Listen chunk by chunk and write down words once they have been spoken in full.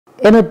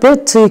In a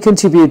bid to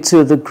contribute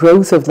to the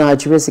growth of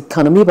Nigeria's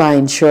economy by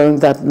ensuring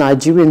that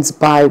Nigerians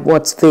buy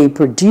what they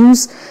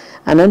produce,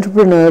 an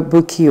entrepreneur,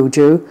 Bukky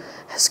Ojo,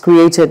 has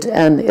created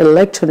an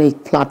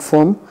electronic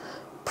platform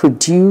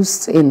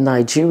produced in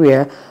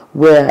Nigeria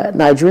where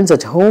Nigerians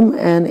at home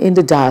and in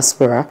the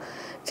diaspora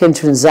can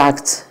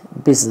transact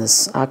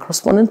business. Our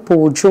correspondent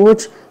Paul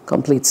George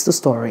completes the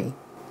story.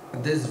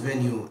 This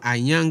venue are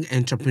young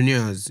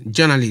entrepreneurs,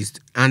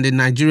 journalists, and the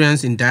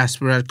Nigerians in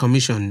Diaspora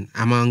Commission,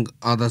 among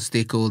other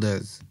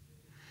stakeholders.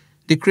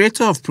 The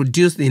creator of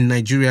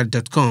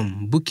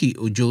ProducedInNigeria.com, Bukky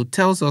Ojo,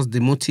 tells us the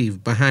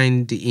motive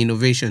behind the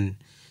innovation,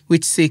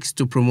 which seeks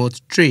to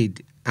promote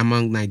trade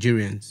among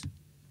Nigerians.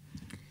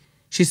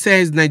 She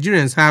says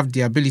Nigerians have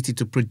the ability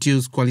to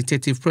produce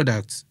qualitative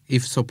products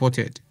if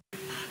supported.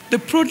 The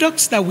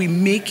products that we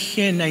make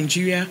here in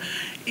Nigeria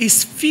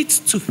is fit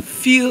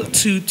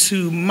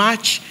to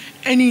match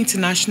any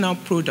international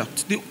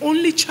product. The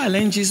only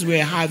challenges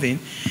we're having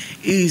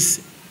is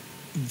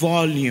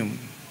volume.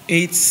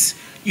 It's,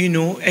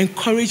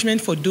 encouragement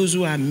for those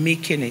who are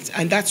making it.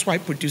 And that's why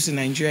Producing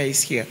Nigeria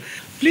is here.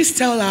 Please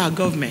tell our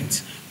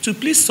government to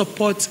please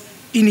support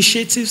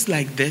initiatives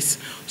like this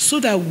so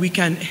that we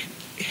can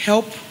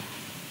help,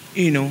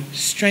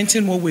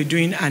 strengthen what we're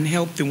doing and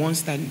help the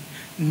ones that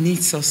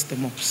needs us the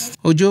most.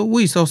 Ojo, who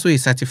is also a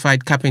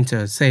certified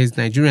carpenter, says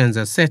Nigerians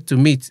are set to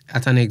meet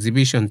at an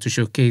exhibition to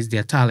showcase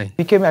their talent.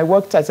 I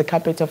worked as a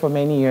carpenter for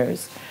many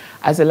years.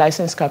 As a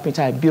licensed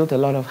carpenter, I built a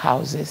lot of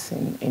houses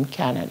in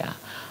Canada,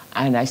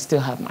 and I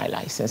still have my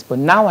license. But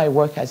now I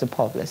work as a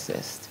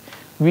publicist,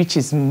 which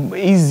is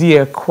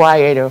easier,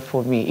 quieter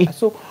for me.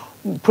 So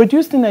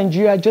Produced in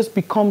Nigeria just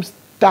becomes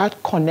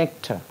that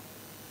connector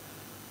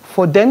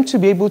for them to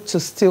be able to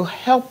still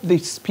help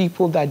these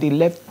people that they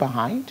left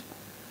behind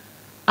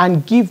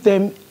and give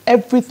them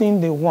everything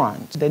they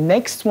want. The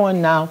next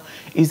one now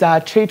is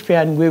our trade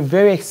fair, and we're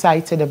very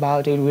excited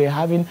about it. We're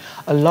having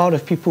a lot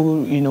of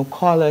people,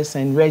 call us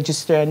and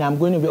register, and I'm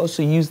going to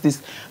also use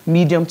this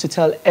medium to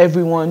tell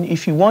everyone,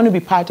 if you want to be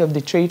part of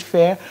the trade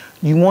fair,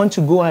 you want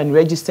to go and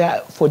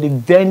register for the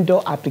vendor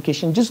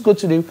application, just go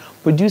to the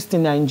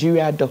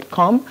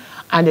ProducedInNigeria.com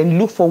and then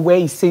look for where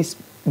it says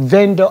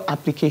vendor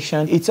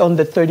application. It's on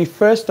the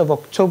 31st of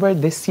October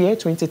this year,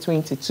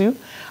 2022,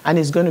 and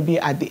it's going to be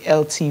at the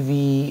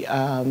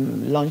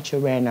LTV Launch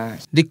Arena.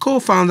 The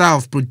co-founder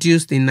of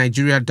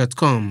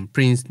ProducedInNigeria.com,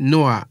 Prince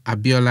Noah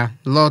Abiola,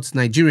 lauds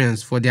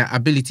Nigerians for their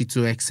ability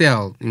to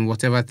excel in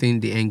whatever thing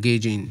they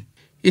engage in.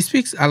 He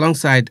speaks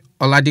alongside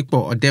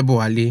Oladipo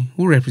Odeboale,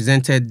 who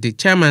represented the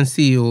Chairman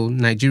CEO,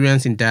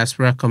 Nigerians in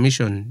Diaspora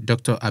Commission,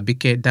 Dr.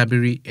 Abike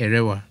Dabiri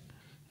Erewa.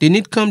 The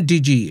NIDCOM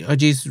DG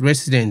urges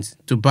residents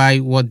to buy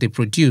what they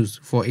produce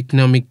for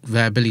economic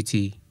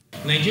viability.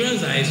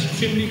 Nigerians are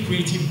extremely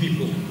creative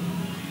people.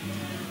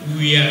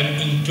 We are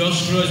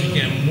industrious, we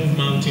can move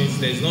mountains,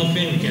 there's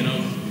nothing we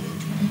cannot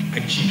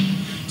achieve.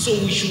 So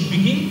we should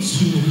begin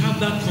to have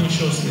that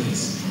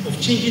consciousness of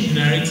changing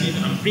the narrative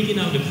and bringing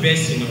out the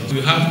best in us.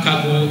 We have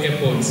cargo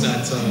airports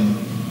at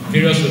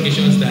various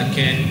locations that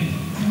can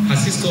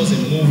assist us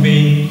in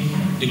moving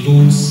the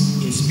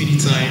goods in speedy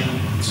time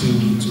to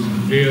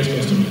various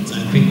customers.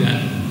 I think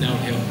that will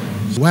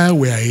help. Why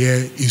we are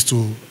here is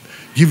to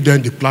give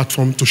them the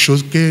platform to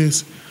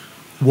showcase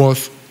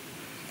what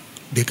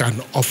they can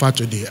offer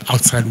to the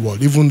outside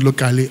world, even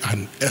locally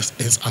and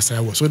outside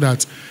world, so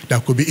that there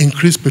could be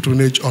increased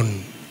patronage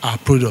on our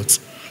products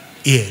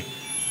here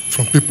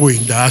from people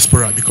in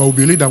diaspora. Because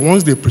we believe that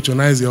once they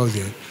patronize us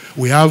here,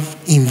 we have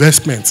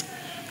investment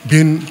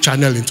being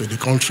channeled into the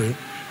country,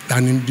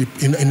 and in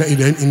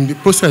the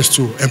process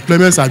too,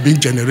 employments are being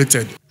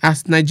generated.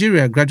 As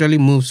Nigeria gradually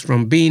moves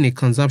from being a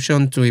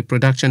consumption to a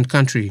production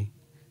country,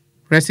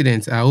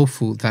 residents are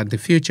hopeful that the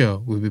future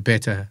will be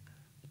better.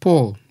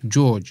 Paul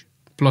George,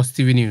 Plus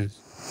TV News.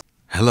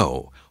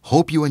 Hello,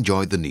 hope you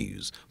enjoyed the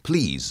news.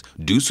 Please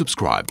do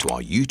subscribe to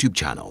our YouTube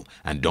channel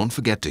and don't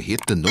forget to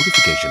hit the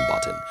notification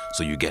button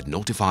so you get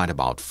notified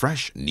about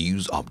fresh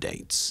news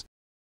updates.